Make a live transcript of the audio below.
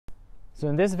So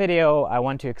in this video, I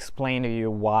want to explain to you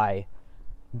why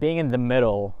being in the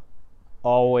middle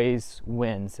always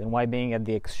wins and why being at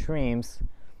the extremes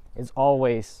is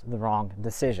always the wrong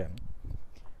decision.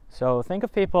 So think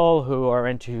of people who are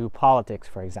into politics,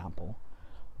 for example.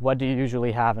 What do you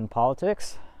usually have in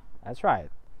politics? That's right,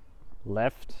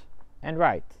 left and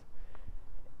right.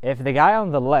 If the guy on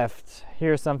the left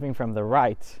hears something from the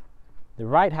right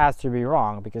has to be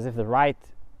wrong, because if the right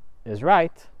is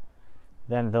right,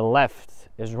 then the left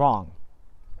is wrong.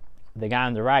 The guy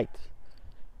on the right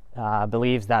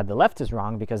believes that the left is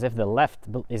wrong, because if the left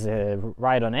is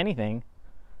right on anything,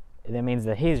 that means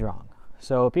that he's wrong.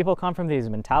 So people come from these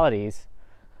mentalities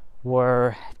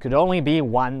where it could only be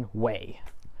one way.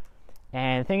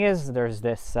 And the thing is, there's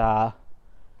this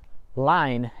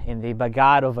line in the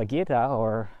Bhagavad Gita,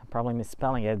 or probably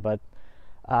misspelling it, but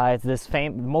it's this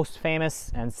most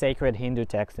famous and sacred Hindu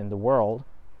text in the world,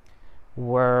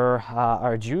 where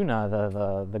Arjuna,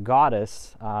 the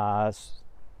goddess,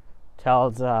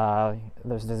 tells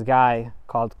there's this guy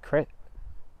called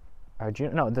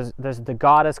Arjuna. No, there's the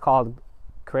goddess called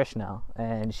Krishna,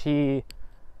 and she.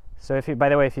 So if you, by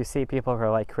the way, if you see people who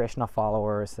are like Krishna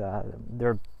followers,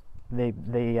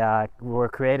 they were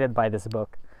created by this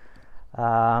book.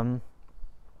 So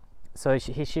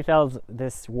she tells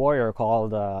this warrior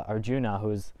called Arjuna,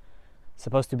 who's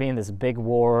supposed to be in this big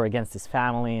war against his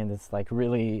family, and it's like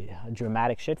really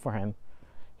dramatic shit for him.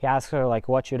 He asks her, like,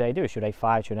 what should I do? Should I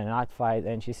fight? Should I not fight?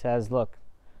 And she says, look,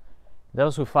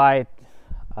 those who fight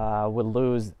will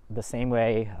lose the same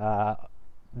way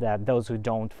that those who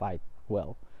don't fight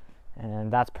will.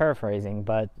 And that's paraphrasing,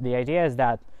 but the idea is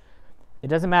that it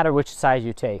doesn't matter which side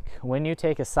you take. When you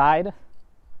take a side,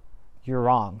 you're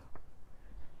wrong.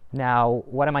 Now,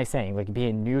 what am I saying? Like, be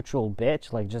a neutral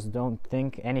bitch? Like, just don't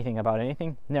think anything about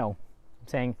anything? No. I'm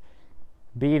saying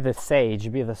be the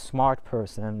sage, be the smart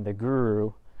person, the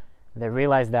guru that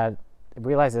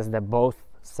realizes that both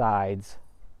sides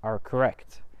are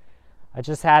correct. I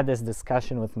just had this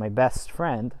discussion with my best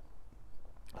friend,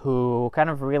 who kind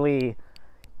of really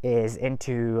is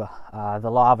into the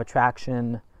law of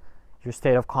attraction, your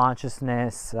state of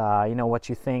consciousness, what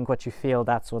you think, what you feel,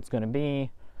 that's what's going to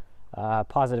be.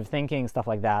 Positive thinking, stuff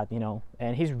like that,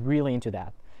 and he's really into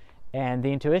that. And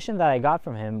the intuition that I got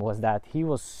from him was that he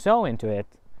was so into it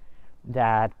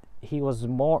that he was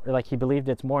more like, he believed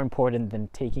it's more important than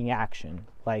taking action.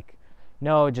 Like,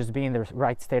 no, just be in the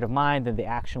right state of mind and the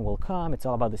action will come. It's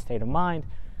all about the state of mind.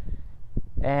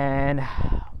 And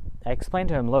I explained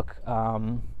to him, look,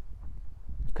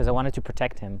 because I wanted to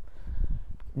protect him,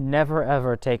 never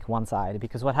ever take one side,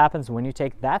 because what happens when you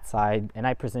take that side and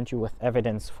I present you with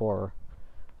evidence for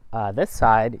this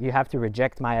side, you have to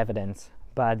reject my evidence,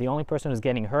 but the only person who's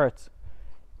getting hurt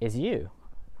is you,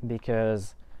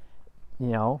 because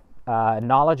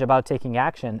knowledge about taking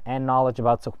action and knowledge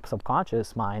about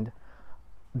subconscious mind,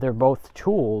 they're both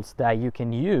tools that you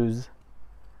can use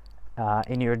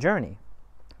in your journey.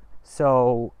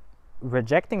 So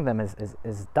rejecting them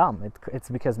is dumb. It's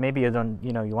because maybe you don't,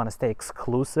 you want to stay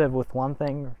exclusive with one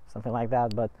thing or something like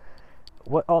that. But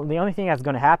the only thing that's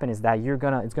going to happen is that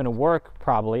it's going to work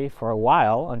probably for a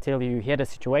while until you hit a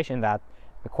situation that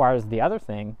requires the other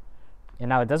thing, and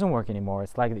now it doesn't work anymore.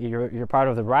 It's like you're part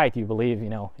of the right. You believe,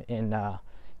 in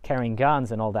carrying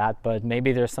guns and all that, but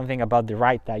maybe there's something about the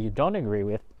right that you don't agree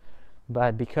with.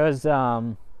 But because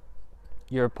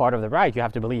you're part of the right, you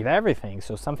have to believe everything.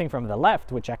 So something from the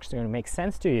left, which actually makes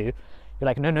sense to you, you're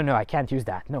like, no, I can't use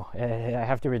that. No, I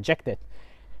have to reject it.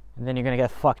 And then you're going to get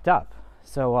fucked up.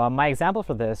 So my example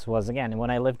for this was, again, when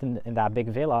I lived in that big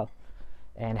villa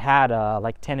and had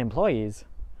like 10 employees,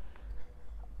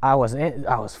 I was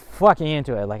fucking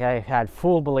into it. Like, I had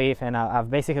full belief, and I've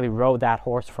basically rode that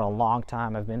horse for a long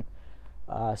time. I've been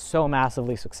so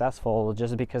massively successful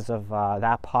just because of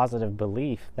that positive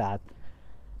belief that,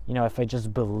 if I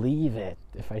just believe it,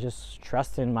 if I just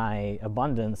trust in my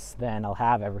abundance, then I'll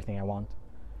have everything I want.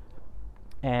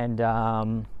 And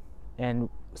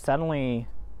suddenly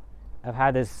I've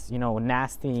had this,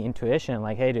 nasty intuition,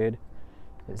 like, hey dude,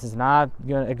 this is not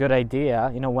a good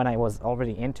idea. When I was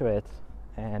already into it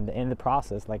and in the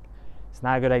process, like, it's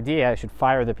not a good idea. I should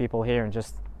fire the people here and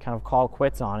just kind of call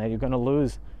quits on it. You're going to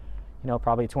lose,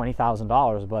 probably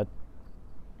 $20,000, but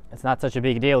it's not such a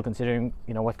big deal considering,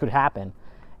 what could happen.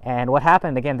 And what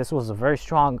happened, again, this was a very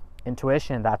strong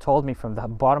intuition that told me from the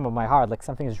bottom of my heart, like,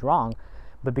 something is wrong.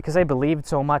 But because I believed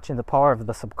so much in the power of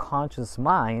the subconscious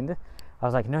mind, I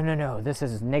was like, no, this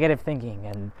is negative thinking,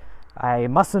 and I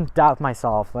mustn't doubt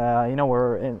myself.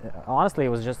 Honestly, it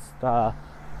was just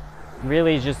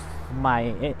really just my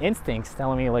instincts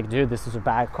telling me, like, dude, this is a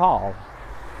bad call.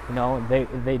 You know,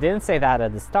 they didn't say that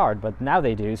at the start, but now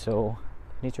they do, so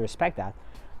you need to respect that.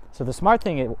 So the smart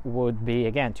thing it would be,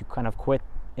 again, to kind of quit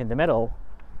in the middle,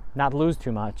 not lose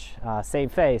too much,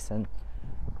 save face, and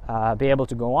be able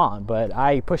to go on. But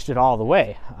I pushed it all the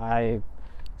way. I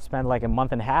spent like a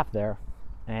month and a half there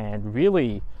and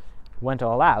really went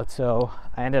all out. So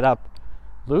I ended up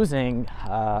losing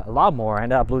a lot more. I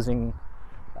ended up losing,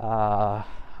 how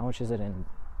much is it in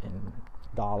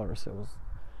dollars? It was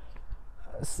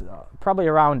probably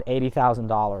around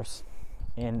 $80,000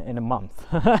 in a month.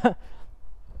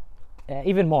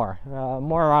 Even more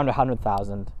around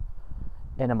 100,000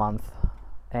 in a month.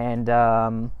 And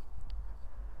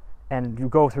you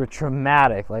go through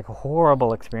traumatic, like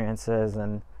horrible experiences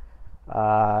and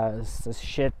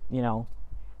shit, you know,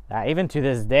 even to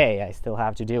this day I still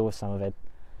have to deal with some of it,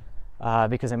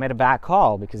 because I made a bad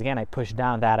call, because again I pushed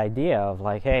down that idea of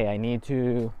like, hey, I need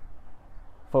to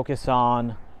focus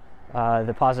on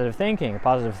the positive thinking,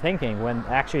 when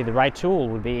actually the right tool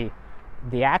would be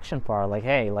the action part. Like,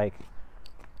 hey, like,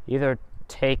 either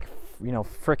take, you know,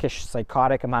 freakish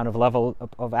psychotic amount of level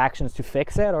of actions to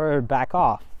fix it, or back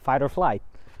off, fight or flight.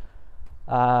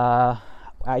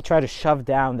 I try to shove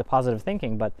down the positive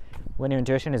thinking, but when your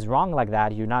intuition is wrong like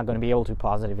that, you're not going to be able to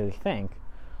positively think.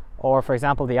 Or for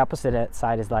example, the opposite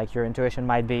side is like your intuition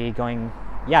might be going,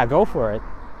 yeah, go for it.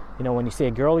 You know, when you see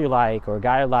a girl you like, or a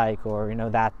guy you like, or, you know,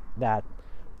 that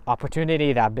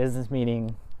opportunity, that business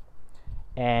meeting,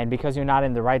 and because you're not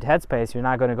in the right headspace, you're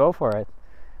not going to go for it.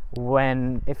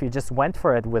 When if you just went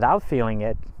for it without feeling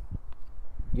it,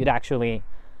 you'd actually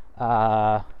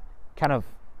kind of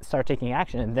start taking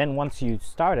action, and then once you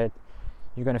start it,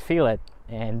 you're going to feel it,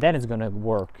 and then it's going to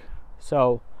work.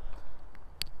 So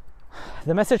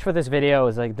the message for this video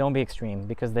is like, don't be extreme,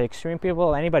 because the extreme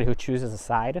people, anybody who chooses a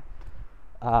side,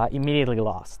 immediately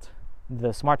lost.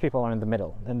 The smart people are in the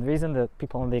middle, and the reason that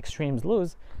people on the extremes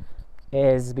lose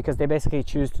is because they basically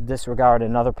choose to disregard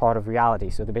another part of reality.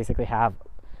 So they basically have,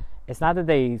 it's not that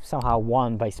they somehow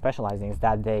won by specializing, it's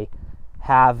that they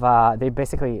have, they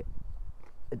basically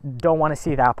don't want to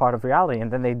see that part of reality, and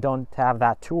then they don't have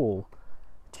that tool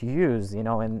to use, you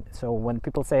know. And so when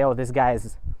people say, oh, this guy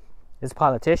is this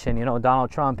politician, you know,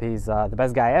 Donald Trump, he's the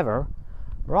best guy ever,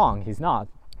 wrong, he's not.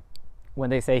 When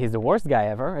they say he's the worst guy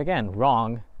ever, again,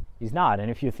 wrong, he's not. And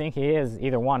if you think he is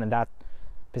either one and that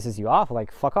pisses you off,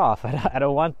 like, fuck off. I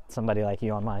don't want somebody like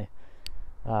you on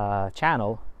my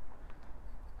channel.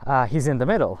 He's in the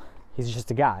middle. He's just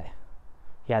a guy.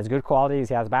 He has good qualities,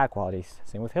 he has bad qualities.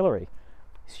 Same with Hillary.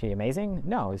 Is she amazing?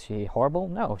 No. Is she horrible?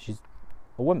 No. She's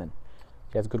a woman.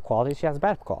 She has good qualities, she has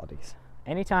bad qualities.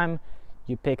 Anytime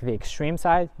you pick the extreme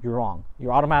side, you're wrong.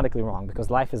 You're automatically wrong, because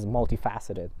life is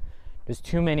multifaceted. There's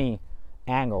too many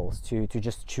angles to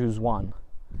just choose one.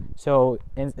 So,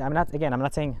 and I'm not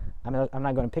saying I'm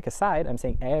not going to pick a side. I'm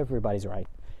saying everybody's right,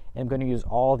 and I'm going to use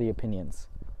all the opinions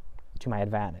to my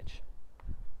advantage.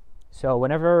 So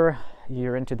whenever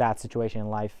you're into that situation in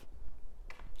life,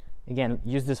 again,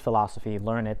 use this philosophy,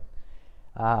 learn it.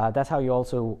 That's how you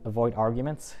also avoid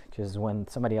arguments, because when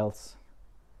somebody else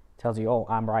tells you, oh,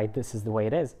 I'm right, this is the way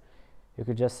it is, you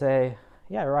could just say,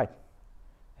 yeah, you're right,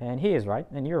 and he is right,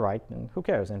 and you're right, and who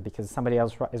cares? And because somebody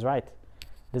else is right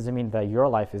doesn't mean that your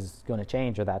life is going to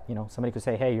change, or that, you know, somebody could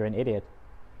say, hey, you're an idiot.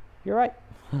 You're right.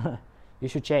 You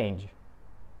should change.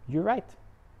 You're right.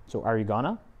 So are you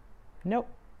gonna? No,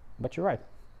 but you're right.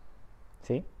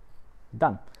 See?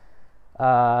 Done.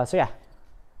 So yeah,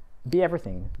 be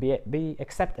everything.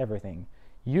 Accept everything.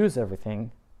 Use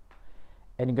everything.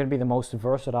 And you're going to be the most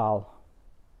versatile,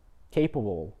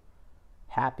 capable,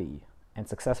 happy, and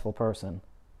successful person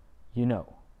you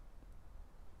know.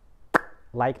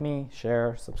 Like me,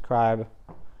 share, subscribe,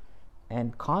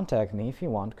 and contact me if you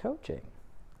want coaching.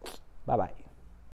 Bye-bye.